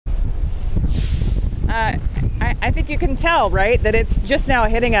I think you can tell, right, that it's just now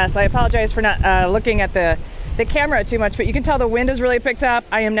hitting us. I apologize for not looking at the camera too much, but you can tell the wind has really picked up.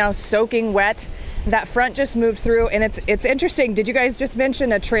 I am now soaking wet. That front just moved through, and it's interesting. Did you guys just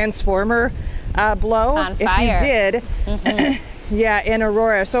mention a transformer blow? On fire. If you did, yeah, in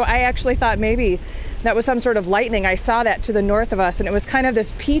Aurora. So I actually thought maybe that was some sort of lightning. I saw that to the north of us, and it was kind of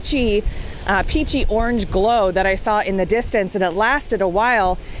this peachy orange glow that I saw in the distance, and it lasted a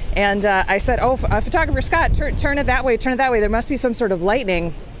while. And I said, "Oh, photographer Scott, turn it that way, turn it that way. There must be some sort of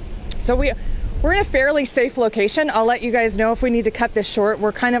lightning." So we're in a fairly safe location. I'll let you guys know if we need to cut this short.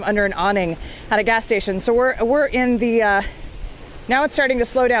 We're kind of under an awning at a gas station. So we're in the, now it's starting to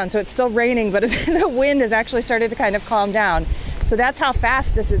slow down. So it's still raining, but the wind has actually started to kind of calm down. So that's how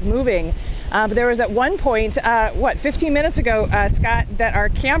fast this is moving. But there was at one point, 15 minutes ago, Scott, that our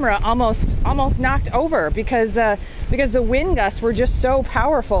camera almost knocked over because the wind gusts were just so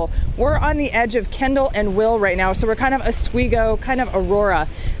powerful. We're on the edge of Kendall and Will right now, so we're kind of Oswego, kind of Aurora.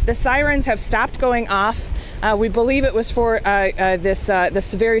 The sirens have stopped going off. We believe it was for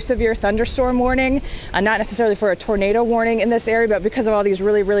this very severe thunderstorm warning, not necessarily for a tornado warning in this area, but because of all these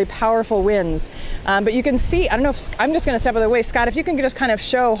really, really powerful winds. But you can see, I don't know if, I'm just going to step out of the way. Scott, if you can just kind of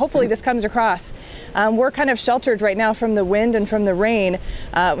show, hopefully this comes across. We're kind of sheltered right now from the wind and from the rain.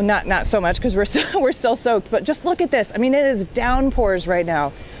 Not so much because we're still soaked, but just look at this. I mean, it is downpours right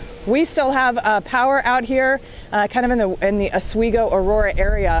now. We still have power out here, kind of in the Oswego, Aurora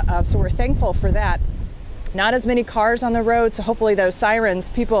area, so we're thankful for that. Not as many cars on the road, so hopefully those sirens,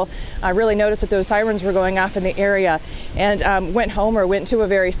 people really noticed that those sirens were going off in the area and went home or went to a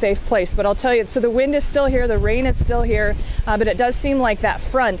very safe place. But I'll tell you, so the wind is still here, the rain is still here, but it does seem like that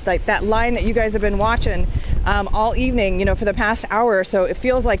front, like that line that you guys have been watching all evening, you know, for the past hour or so, it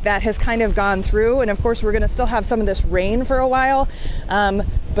feels like that has kind of gone through. And of course, we're going to still have some of this rain for a while,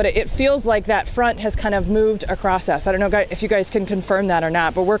 but it feels like that front has kind of moved across us. I don't know if you guys can confirm that or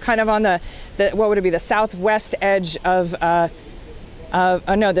not, but we're kind of on the what would it be, the southwest edge of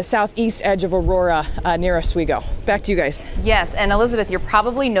the southeast edge of Aurora, near Oswego. Back to you guys. Yes, and Elizabeth, you're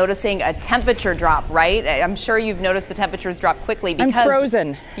probably noticing a temperature drop, right? I'm sure you've noticed the temperatures drop quickly because I'm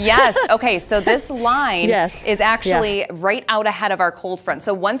frozen. Yes. Okay. So this line is actually right out ahead of our cold front.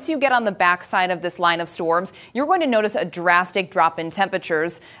 So once you get on the backside of this line of storms, you're going to notice a drastic drop in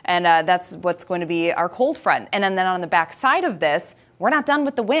temperatures, and that's what's going to be our cold front. And then on the backside of this, we're not done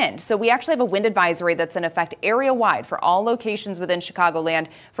with the wind. So we actually have a wind advisory that's in effect area-wide for all locations within Chicagoland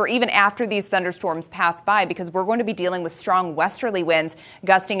for even after these thunderstorms pass by, because we're going to be dealing with strong westerly winds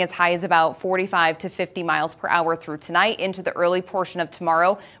gusting as high as about 45 to 50 miles per hour through tonight into the early portion of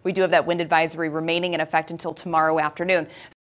tomorrow. We do have that wind advisory remaining in effect until tomorrow afternoon.